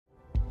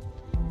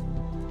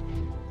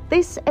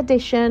This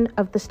edition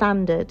of The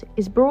Standard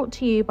is brought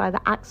to you by the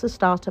AXA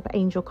Startup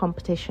Angel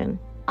Competition.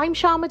 I'm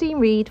Sharmadean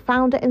Reid,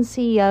 founder and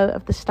CEO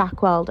of The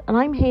Stack World, and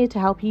I'm here to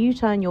help you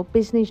turn your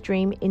business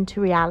dream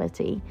into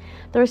reality.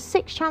 There are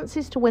 6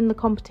 chances to win the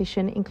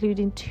competition,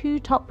 including 2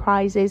 top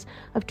prizes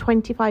of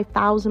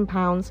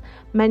 £25,000,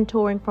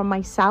 mentoring from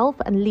myself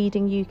and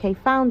leading UK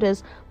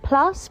founders,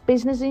 plus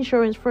business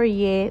insurance for a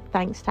year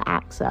thanks to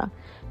AXA.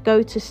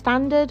 Go to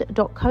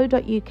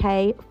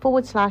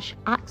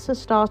standard.co.uk/AXA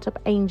Startup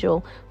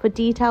Angel for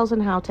details on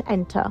how to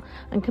enter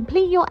and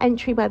complete your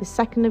entry by the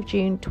 2nd of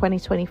June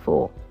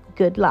 2024.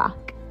 Good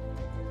luck.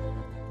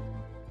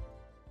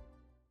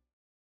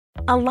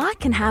 A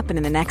lot can happen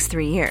in the next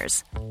 3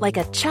 years. Like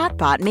a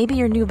chatbot may be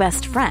your new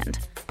best friend.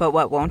 But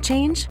what won't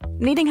change?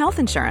 Needing health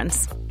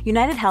insurance.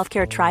 United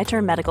Healthcare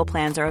Tri-Term Medical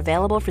Plans are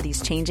available for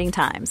these changing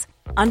times.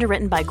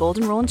 Underwritten by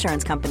Golden Rule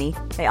Insurance Company,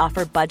 they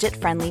offer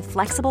budget-friendly,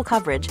 flexible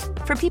coverage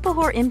for people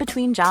who are in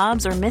between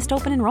jobs or missed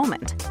open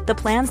enrollment. The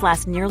plans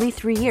last nearly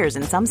 3 years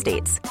in some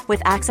states,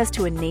 with access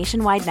to a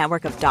nationwide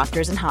network of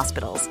doctors and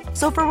hospitals.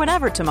 So for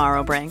whatever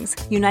tomorrow brings,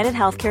 United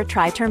Healthcare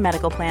Tri-Term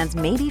Medical Plans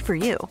may be for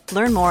you.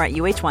 Learn more at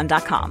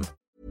uh1.com.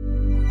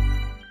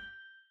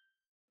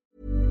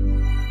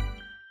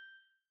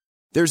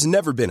 There's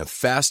never been a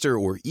faster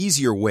or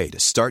easier way to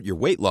start your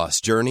weight loss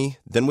journey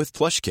than with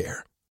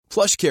PlushCare.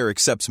 PlushCare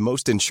accepts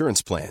most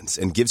insurance plans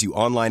and gives you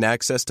online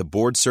access to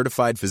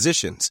board-certified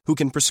physicians who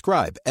can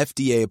prescribe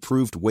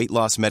FDA-approved weight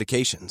loss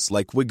medications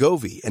like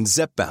Wegovy and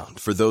Zepbound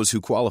for those who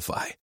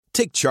qualify.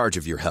 Take charge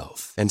of your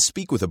health and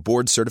speak with a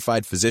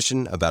board-certified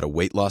physician about a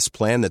weight loss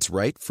plan that's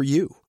right for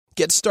you.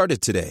 Get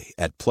started today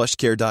at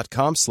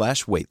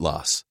plushcare.com/weight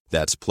loss.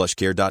 That's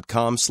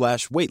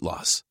plushcare.com/weight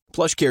loss.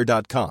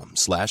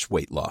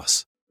 plushcare.com/weight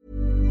loss.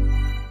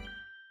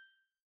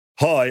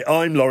 Hi,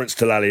 I'm Lawrence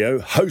Dallaglio,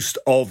 host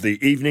of the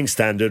Evening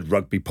Standard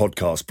Rugby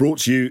Podcast, brought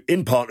to you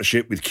in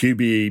partnership with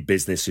QBE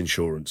Business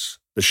Insurance.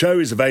 The show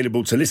is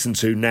available to listen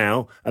to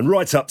now and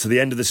right up to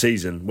the end of the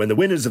season, when the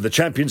winners of the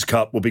Champions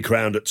Cup will be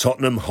crowned at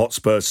Tottenham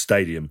Hotspur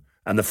Stadium,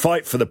 and the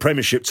fight for the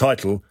Premiership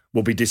title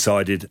will be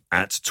decided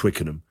at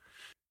Twickenham.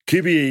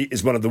 QBE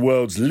is one of the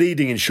world's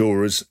leading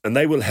insurers, and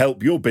they will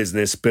help your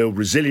business build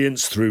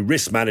resilience through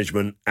risk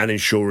management and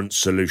insurance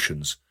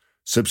solutions.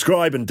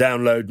 Subscribe and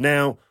download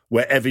now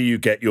wherever you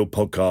get your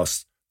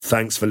podcasts.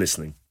 Thanks for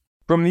listening.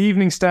 From the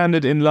Evening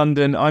Standard in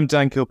London, I'm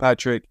Dan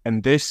Kilpatrick,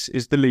 and this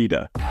is The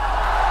Leader.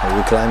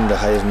 We climbed the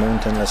highest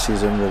mountain last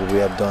season, what we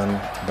have done,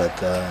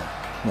 but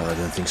no, I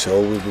don't think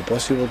so. It will be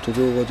possible to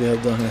do what we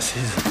have done last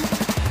season.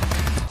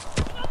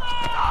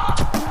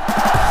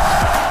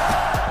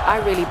 I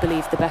really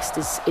believe the best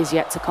is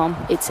yet to come.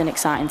 It's an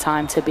exciting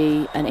time to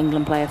be an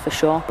England player for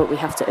sure, but we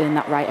have to earn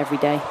that right every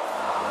day.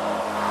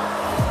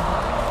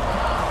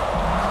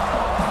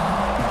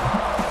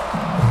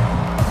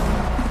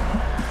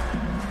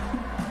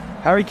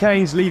 Harry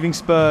Kane's leaving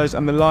Spurs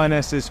and the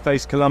Lionesses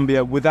face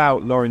Colombia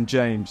without Lauren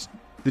James.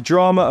 The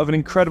drama of an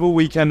incredible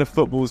weekend of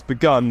football has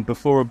begun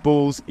before a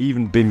ball's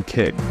even been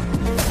kicked.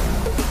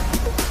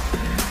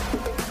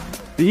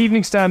 The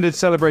Evening Standard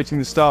celebrating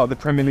the start of the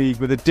Premier League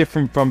with a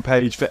different front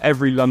page for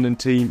every London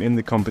team in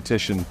the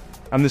competition.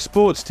 And the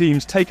sports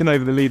team's taken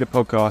over the Leader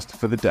podcast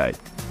for the day.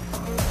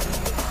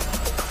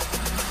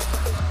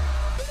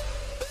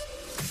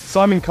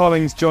 Simon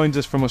Collins joins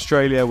us from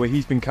Australia, where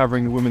he's been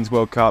covering the Women's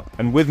World Cup,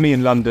 and with me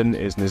in London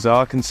is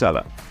Nizar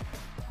Kinsella.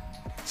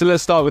 So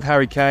let's start with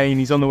Harry Kane.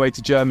 He's on the way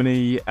to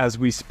Germany as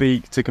we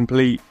speak to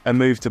complete a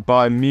move to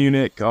Bayern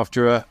Munich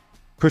after a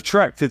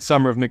protracted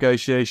summer of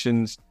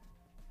negotiations.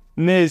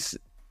 Niz,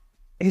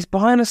 is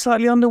Bayern a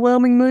slightly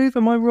underwhelming move?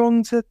 Am I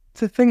wrong to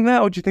think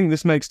that, or do you think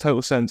this makes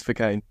total sense for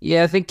Kane?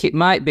 Yeah, I think it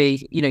might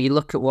be. You know, you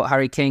look at what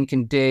Harry Kane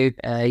can do.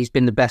 He's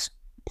been the best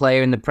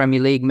player in the Premier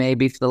League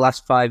maybe for the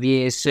last 5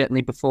 years,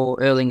 certainly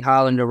before Erling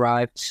Haaland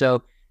arrived.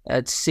 So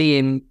to see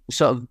him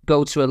sort of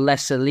go to a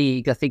lesser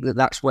league, I think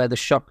that's where the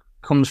shock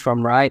comes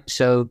from, right?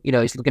 So, you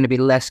know, he's going to be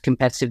less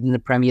competitive in the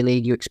Premier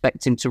League. You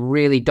expect him to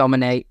really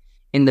dominate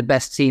in the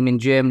best team in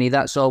Germany.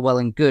 That's all well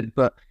and good,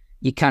 but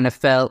you kind of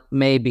felt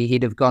maybe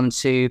he'd have gone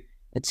to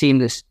a team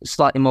that's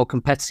slightly more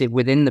competitive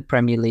within the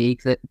Premier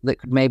League that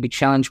could maybe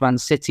challenge Man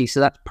City. So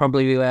that's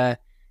probably where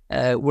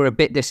we're a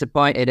bit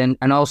disappointed.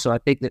 And also, I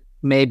think that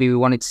maybe we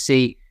wanted to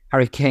see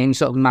Harry Kane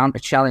sort of mount a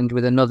challenge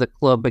with another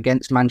club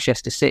against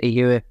Manchester City,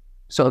 who are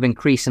sort of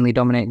increasingly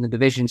dominating the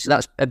division. So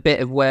that's a bit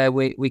of where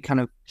we kind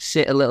of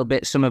sit a little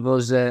bit, some of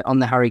us, on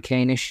the Harry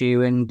Kane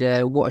issue. And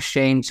what a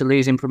shame to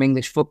lose him from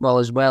English football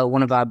as well,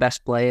 one of our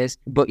best players.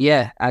 But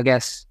yeah, I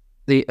guess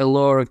the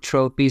allure of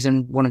trophies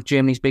and one of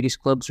Germany's biggest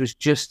clubs was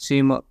just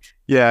too much.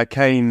 Yeah,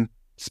 Kane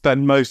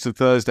spent most of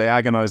Thursday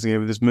agonising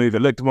over this move.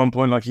 It looked at one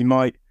point like he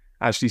might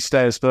actually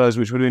stay at Spurs,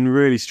 which would have been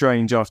really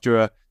strange after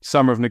a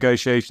summer of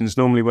negotiations.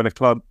 Normally when a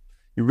club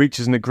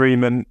reaches an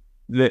agreement,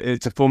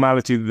 it's a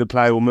formality that the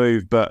player will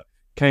move, but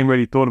Kane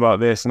really thought about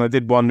this, and I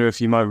did wonder if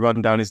he might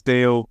run down his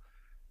deal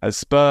as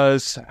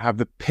Spurs have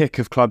the pick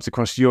of clubs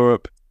across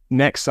Europe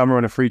next summer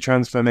on a free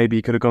transfer. Maybe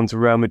he could have gone to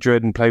Real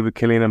Madrid and played with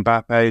Kylian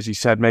Mbappe. As you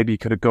said, maybe he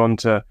could have gone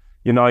to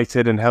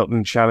United and helped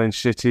them challenge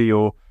City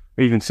or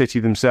or even City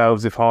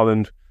themselves if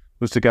Haaland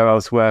was to go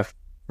elsewhere,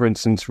 for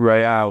instance,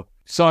 Real.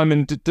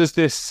 Simon, does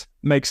this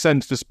make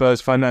sense for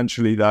Spurs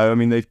financially, though? I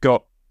mean, they've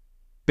got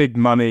big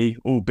money,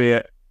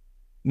 albeit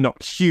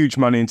not huge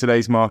money in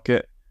today's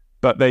market,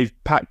 but they've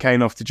packed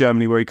Kane off to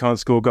Germany where he can't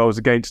score goals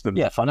against them.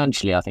 Yeah,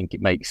 financially, I think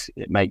it makes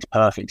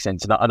perfect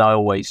sense. And I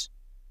always,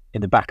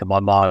 in the back of my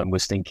mind,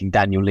 was thinking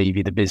Daniel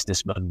Levy, the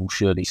businessman, will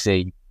surely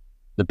see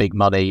the big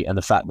money and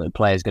the fact that the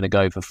player's going to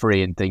go for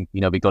free and think,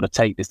 we've got to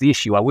take this. The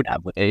issue I would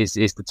have with it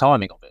is the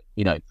timing of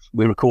it.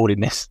 We're recording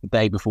this the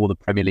day before the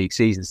Premier League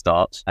season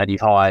starts, and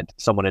you've hired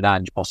someone in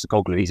Ange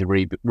Postecoglou. He's a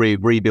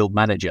rebuild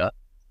manager,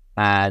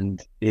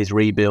 and his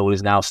rebuild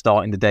is now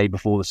starting the day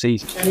before the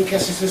season. Any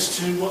guesses as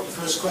to what the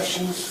first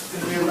question's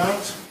going to be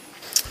about?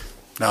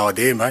 No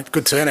idea, mate.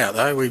 Good turnout,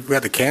 though. We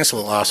had to cancel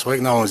it last week.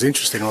 No one was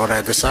interested in what I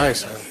had to say,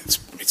 so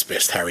it's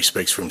best Harry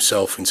speaks for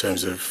himself in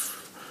terms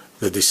of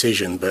the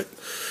decision, but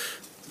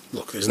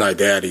look, there's no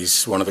doubt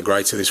he's one of the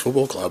greats of this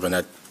football club, and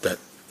that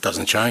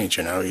doesn't change.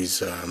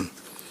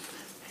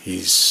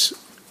 His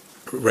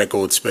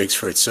record speaks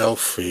for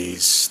itself.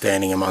 His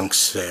standing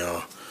amongst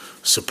our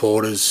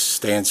supporters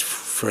stands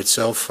for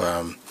itself.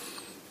 I'm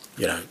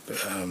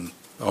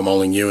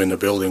only new in the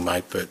building,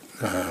 mate, but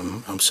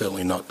I'm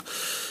certainly not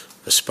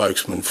a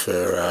spokesman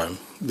for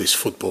this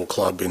football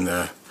club in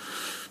the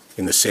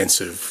sense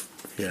of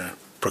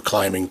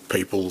proclaiming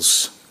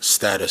people's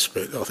status.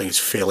 But I think it's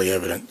fairly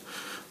evident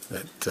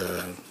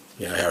that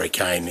Harry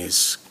Kane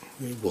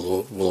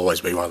will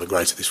always be one of the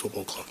greats of this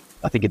football club.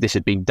 I think if this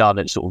had been done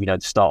at the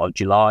start of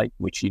July,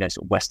 which sort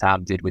of West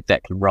Ham did with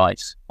Declan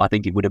Rice, I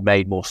think it would have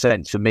made more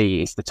sense. For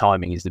me, it's the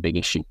timing is the big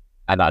issue,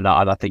 and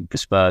I think for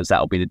Spurs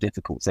that'll be the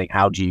difficult thing.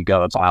 How do you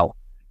go about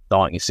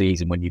starting a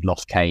season when you've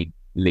lost Kane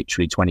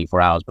literally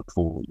 24 hours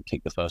before you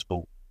kick the first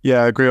ball?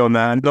 Yeah, I agree on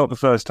that. And not the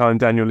first time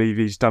Daniel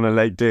Levy's done a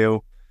late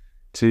deal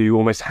to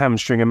almost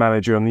hamstring a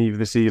manager on the eve of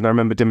the season. I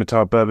remember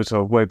Dimitar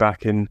Berbatov way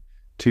back in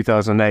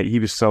 2008, he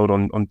was sold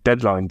on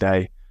deadline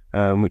day,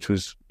 which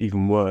was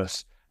even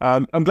worse.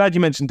 I'm glad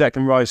you mentioned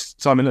Declan Rice.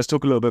 Simon, let's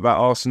talk a little bit about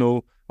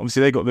Arsenal.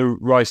 Obviously, they got the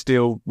Rice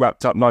deal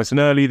wrapped up nice and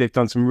early. They've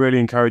done some really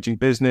encouraging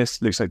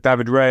business. Looks like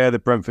David Raya, the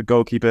Brentford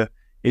goalkeeper,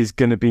 is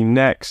going to be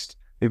next.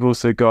 They've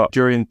also got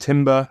Jurrien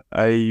Timber,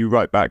 a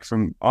right back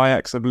from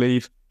Ajax, I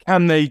believe.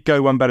 Can they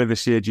go one better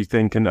this year, do you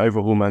think, and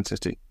overhaul Man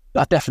City?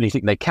 I definitely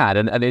think they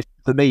can. And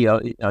for me,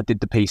 I did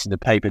the piece in the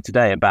paper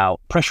today about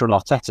pressure on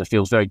Arteta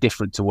feels very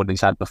different to what he's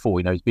had before.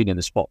 He's been in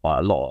the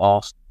spotlight a lot at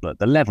Arsenal, but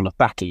the level of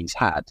backing he's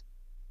had,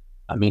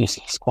 I mean,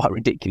 it's quite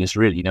ridiculous,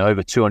 really.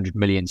 Over 200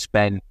 million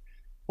spent,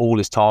 all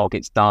his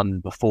targets done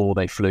before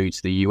they flew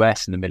to the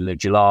US in the middle of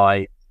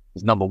July.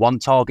 His number one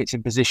targets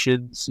in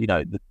positions.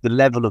 The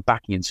level of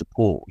backing and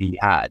support he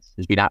had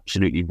has been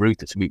absolutely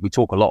ruthless. We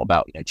talk a lot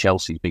about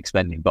Chelsea's big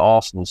spending, but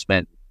Arsenal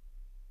spent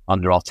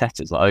under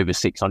Arteta's like over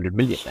 600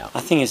 million now. I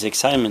think it's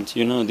excitement.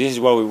 This is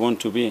what we want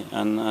to be,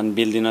 and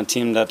building a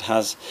team that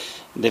has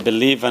the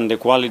belief and the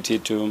quality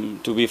to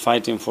be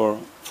fighting for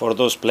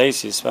those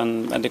places.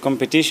 And the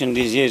competition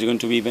this year is going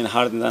to be even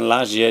harder than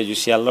last year. You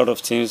see a lot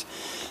of teams,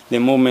 the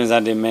movements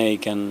that they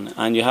make,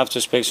 and you have to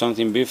expect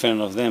something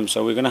different of them.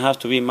 So we're going to have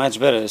to be much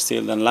better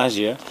still than last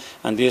year,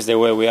 and this is the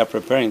way we are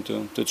preparing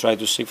to try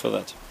to seek for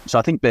that. So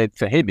I think that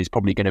for him it's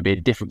probably going to be a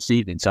different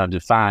season in terms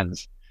of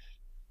fans.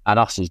 And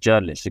us as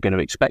journalists are going to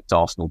expect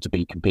Arsenal to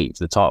be competing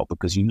for the title,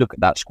 because you look at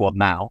that squad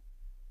now,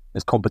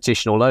 there's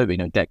competition all over.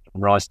 Declan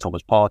Rice,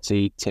 Thomas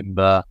Partey,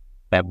 Timber,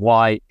 Ben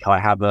White, Kai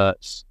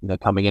Havertz,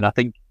 coming in. I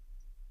think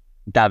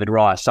David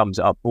Raya sums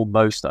it up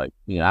almost though.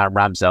 Aaron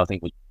Ramsdale, I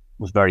think,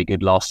 was very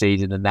good last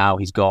season, and now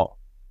he's got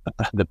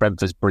the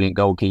Brentford's brilliant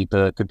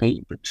goalkeeper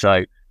competing for it.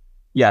 So,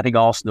 yeah, I think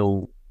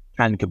Arsenal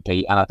can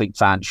compete, and I think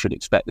fans should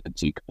expect them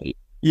to compete.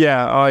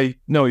 Yeah, I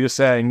know what you're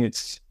saying.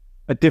 It's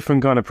a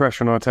different kind of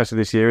pressure on Arteta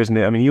this year, isn't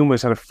it? I mean, he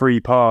almost had a free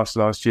pass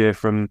last year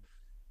from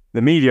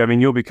the media. I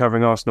mean, you'll be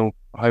covering Arsenal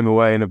home,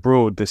 away and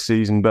abroad this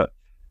season, but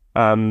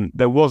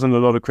there wasn't a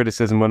lot of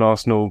criticism when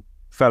Arsenal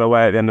fell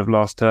away at the end of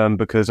last term,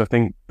 because I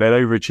think they'd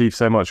overachieved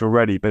so much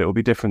already, but it will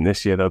be different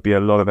this year. There'll be a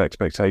lot of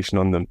expectation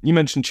on them. You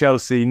mentioned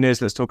Chelsea.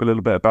 Niz, let's talk a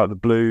little bit about the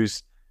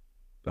Blues.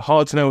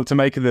 Hard to know what to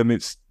make of them.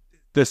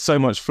 There's so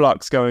much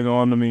flux going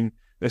on. I mean,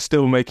 they're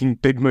still making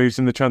big moves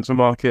in the transfer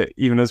market,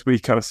 even as we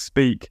kind of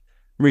speak.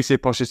 Mauricio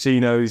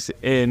Pochettino's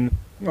in.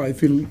 I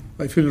feel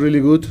really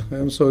good.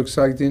 I'm so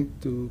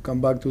excited to come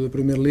back to the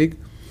Premier League.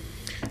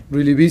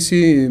 Really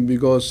busy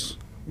because,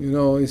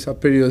 it's a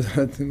period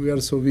that we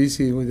are so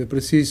busy with the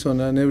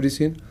pre-season and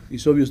everything.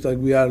 It's obvious that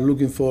we are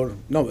looking for...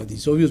 No, but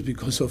it's obvious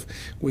because of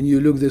when you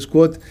look the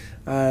squad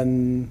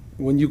and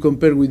when you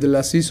compare with the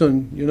last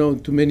season,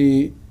 too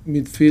many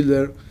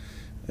midfielders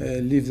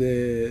leave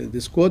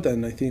the squad,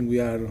 and I think we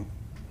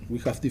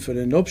have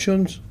different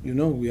options.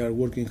 We are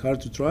working hard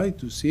to try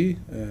to see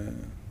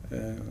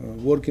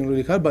working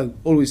really hard, but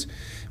always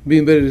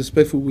being very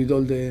respectful with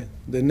all the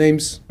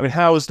names. I mean,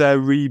 how is their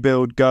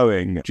rebuild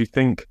going? Do you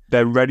think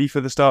they're ready for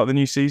the start of the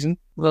new season?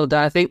 Well,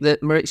 I think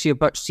that Mauricio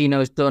Pochettino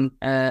has done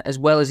as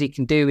well as he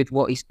can do with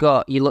what he's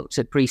got. You looked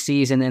at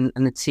pre-season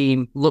and the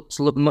team looked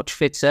much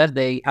fitter.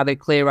 They had a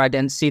clear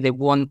identity. They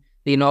won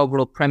the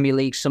inaugural Premier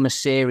League Summer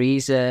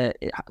Series,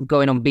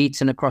 going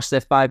unbeaten across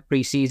their 5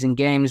 pre-season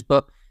games.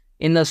 But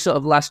in the sort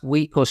of last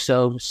week or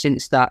so,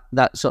 since that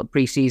sort of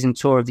pre-season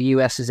tour of the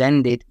US has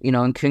ended, and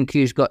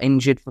Nkunku's got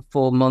injured for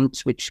 4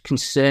 months, which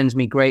concerns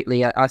me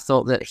greatly. I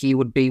thought that he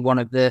would be one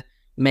of the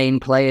main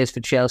players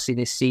for Chelsea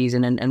this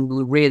season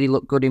and really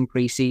look good in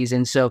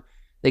pre-season. So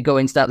they go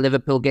into that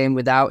Liverpool game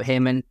without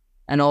him.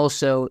 And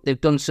also they've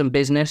done some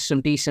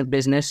decent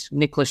business.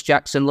 Nicholas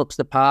Jackson looks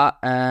the part.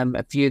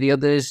 A few of the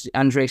others,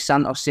 Andre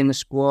Santos in the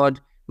squad,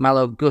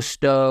 Malo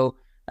Gusto,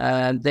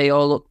 they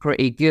all look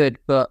pretty good.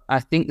 But I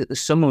think that the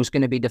summer was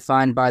going to be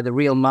defined by the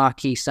real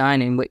marquee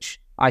signing, which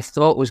I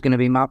thought was going to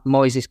be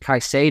Moises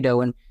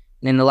Caicedo. And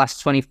in the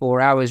last 24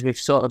 hours, we've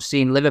sort of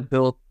seen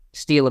Liverpool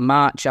steal a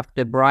march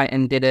after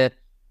Brighton did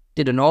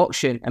an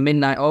auction, a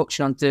midnight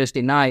auction on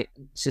Thursday night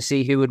to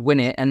see who would win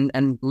it.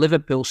 And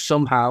Liverpool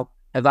somehow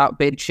have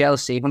outbid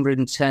Chelsea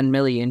 110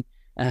 million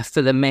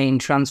for the main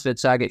transfer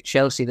target,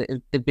 Chelsea,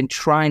 that they've been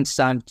trying to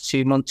sign for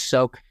 2 months.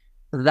 So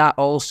that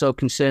also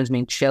concerns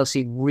me.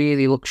 Chelsea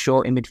really look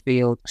short in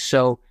midfield.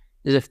 So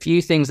there's a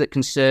few things that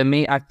concern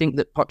me. I think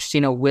that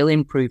Pochettino will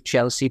improve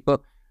Chelsea,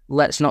 but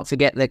let's not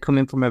forget they're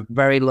coming from a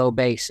very low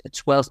base, a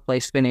 12th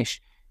place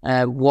finish.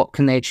 What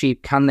can they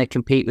achieve? Can they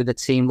compete with a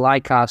team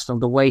like Arsenal?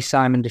 The way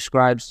Simon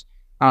describes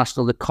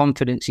Arsenal, the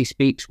confidence he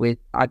speaks with,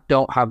 I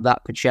don't have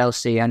that for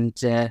Chelsea. And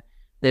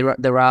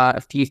there are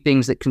a few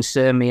things that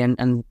concern me.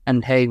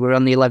 And hey, we're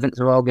on the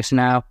 11th of August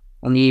now,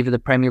 on the eve of the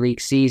Premier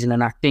League season.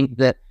 And I think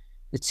that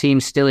the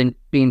team's still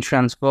being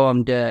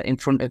transformed in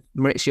front of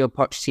Mauricio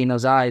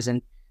Pochettino's eyes.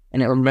 And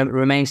it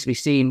remains to be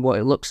seen what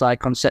it looks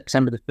like on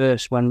September the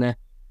 1st when the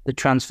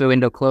transfer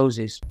window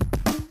closes.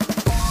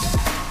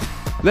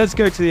 Let's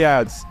go to the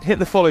ads. Hit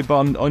the follow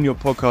button on your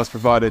podcast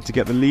provider to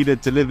get the leader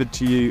delivered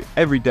to you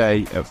every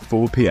day at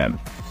 4 p.m.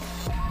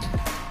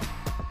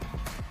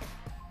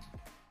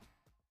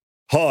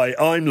 Hi,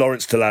 I'm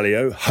Lawrence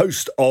Dallaglio,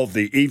 host of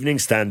the Evening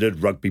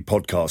Standard Rugby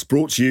Podcast,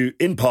 brought to you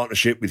in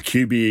partnership with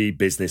QBE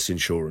Business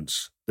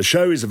Insurance. The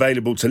show is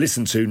available to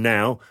listen to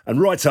now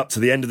and right up to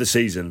the end of the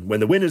season, when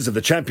the winners of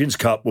the Champions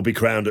Cup will be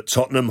crowned at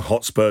Tottenham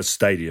Hotspur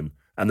Stadium,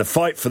 and the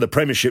fight for the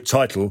Premiership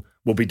title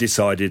will be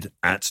decided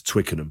at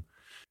Twickenham.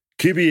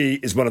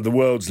 QBE is one of the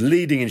world's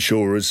leading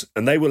insurers,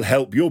 and they will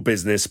help your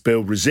business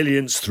build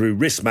resilience through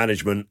risk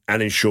management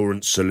and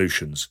insurance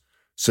solutions.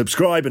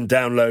 Subscribe and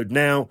download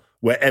now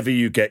wherever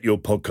you get your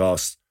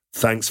podcasts.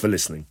 Thanks for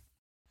listening.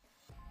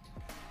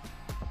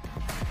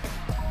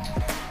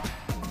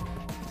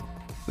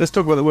 Let's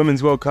talk about the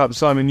Women's World Cup.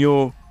 Simon,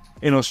 you're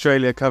in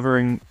Australia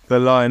covering the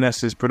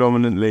Lionesses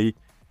predominantly.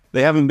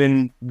 They haven't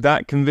been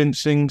that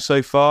convincing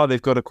so far.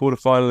 They've got a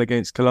quarterfinal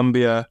against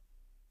Colombia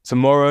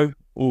tomorrow,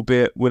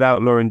 albeit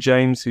without Lauren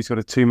James, who's got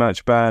a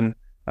 2-match ban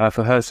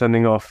for her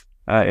sending off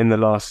in the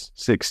last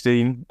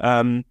 16.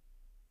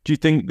 Do you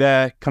think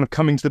they're kind of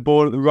coming to the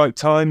board at the right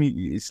time?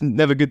 It's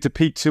never good to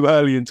peak too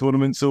early in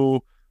tournaments,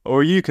 or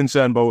are you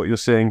concerned by what you're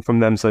seeing from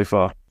them so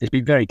far? It's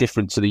been very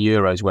different to the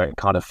Euros, where it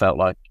kind of felt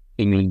like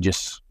England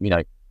just,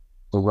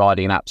 were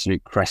riding an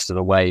absolute crest of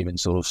the wave and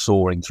sort of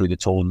soaring through the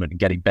tournament and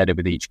getting better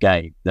with each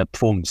game. The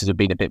performances have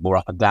been a bit more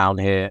up and down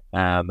here,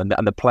 and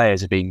the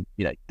players have been,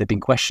 they've been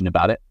questioned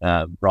about it,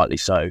 rightly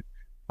so.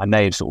 And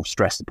they have sort of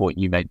stressed the point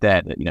you made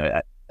there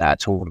that, at a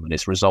tournament,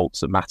 it's results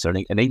that matter.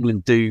 And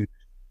England do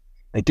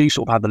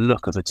sort of have the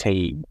look of a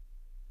team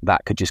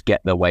that could just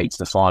get their way to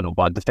the final.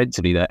 But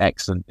defensively, they're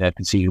excellent. They've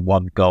conceded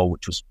 1 goal,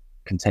 which was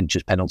a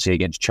contentious penalty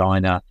against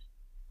China.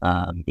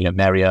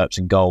 Mary Earps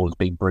in goal has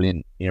been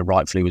brilliant.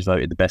 Rightfully was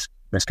voted the best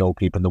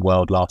goalkeeper in the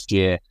world last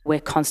year. We're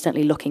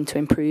constantly looking to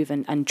improve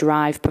and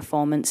drive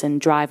performance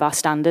and drive our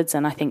standards.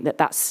 And I think that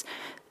that's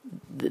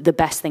the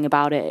best thing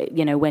about it.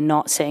 We're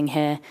not sitting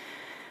here,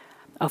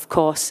 of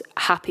course,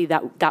 happy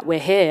that we're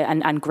here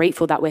and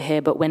grateful that we're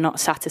here, but we're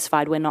not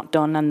satisfied, we're not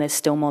done, and there's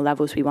still more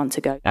levels we want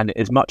to go. And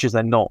as much as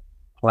they're not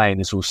playing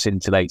this all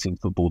scintillating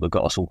football that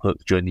got us all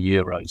hooked during the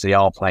Euros, they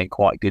are playing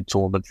quite good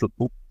tournament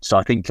football. So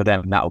I think for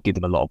them, that will give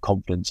them a lot of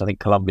confidence. I think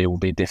Colombia will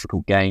be a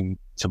difficult game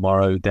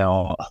tomorrow. There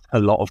are a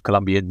lot of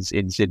Colombians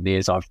in Sydney,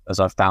 as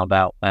I've found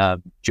out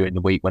during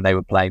the week when they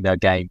were playing their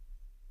game.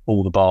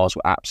 All the bars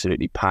were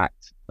absolutely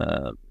packed.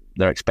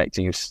 They're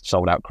expecting a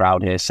sold-out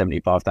crowd here,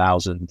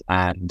 75,000,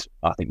 and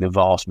I think the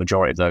vast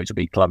majority of those will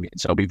be Colombian.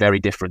 So it'll be very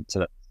different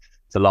to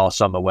last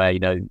summer, where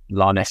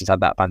Lionesses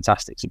had that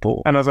fantastic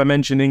support. And as I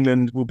mentioned,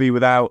 England will be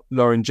without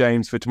Lauren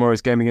James for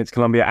tomorrow's game against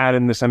Colombia, and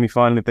in the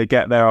semi-final if they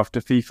get there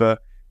after FIFA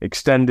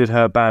extended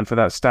her ban for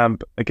that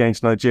stamp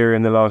against Nigeria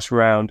in the last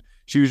round.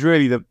 She was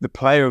really the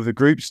player of the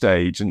group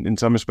stage, and in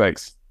some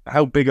respects.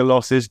 How big a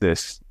loss is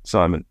this,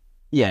 Simon?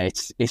 Yeah,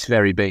 it's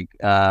very big.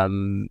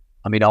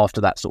 After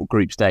that sort of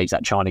group stage,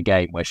 that China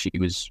game where she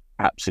was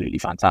absolutely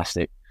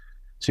fantastic,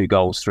 2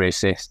 goals, 3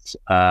 assists.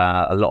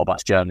 A lot of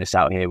us journalists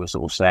out here were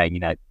sort of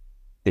saying,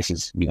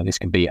 this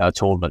can be her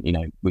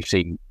tournament. We've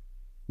seen,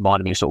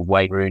 reminding me of sort of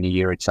Wayne Rooney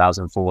Euro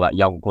 2004, that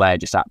young player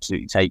just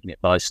absolutely taking it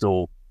by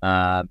storm.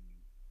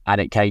 And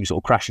it came sort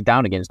of crashing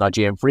down against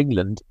Nigeria. And for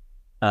England,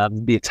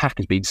 the attack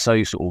has been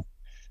so sort of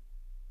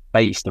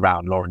based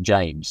around Lauren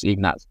James.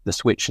 Even that the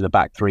switch to the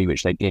back 3,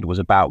 which they did, was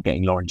about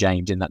getting Lauren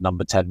James in that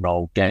number 10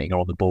 role, getting her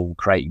on the ball,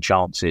 creating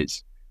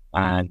chances.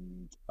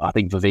 And I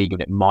think for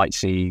Wiegman, it might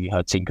see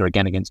her tinker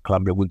again against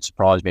Colombia. It wouldn't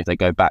surprise me if they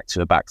go back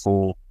to a back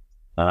 4,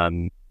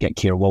 get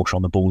Keira Walsh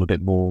on the ball a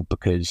bit more,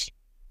 because it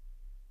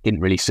didn't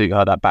really suit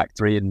her, that back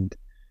 3. And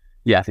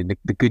yeah, I think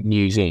the good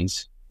news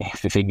is,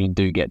 if England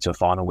do get to a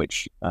final,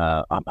 which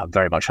I'm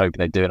very much hoping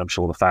they do, and I'm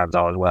sure the fans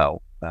are as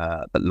well,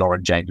 that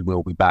Lauren James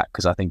will be back,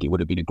 because I think it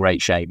would have been a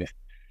great shame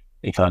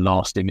if her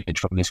last image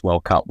from this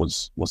World Cup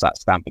was that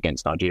stamp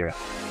against Nigeria.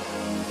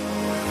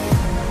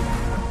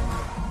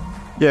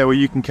 Yeah, well,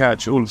 you can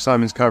catch all of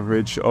Simon's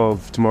coverage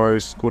of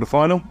tomorrow's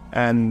quarterfinal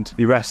and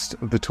the rest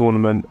of the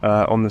tournament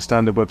on the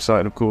Standard website,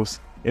 and of course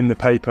in the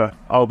paper.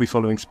 I'll be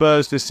following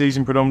Spurs this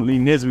season predominantly.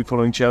 Niz will be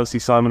following Chelsea.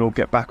 Simon will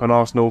get back on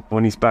Arsenal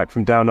when he's back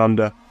from down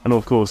under. And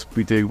of course,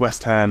 we do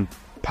West Ham,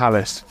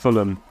 Palace,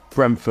 Fulham,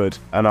 Brentford,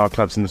 and our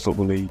clubs in the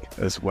Football League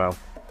as well.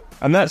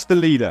 And that's The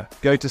Leader.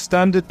 Go to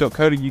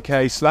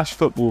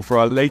standard.co.uk/football for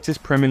our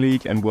latest Premier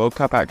League and World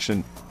Cup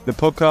action. The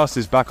podcast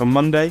is back on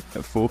Monday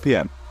at 4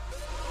 p.m.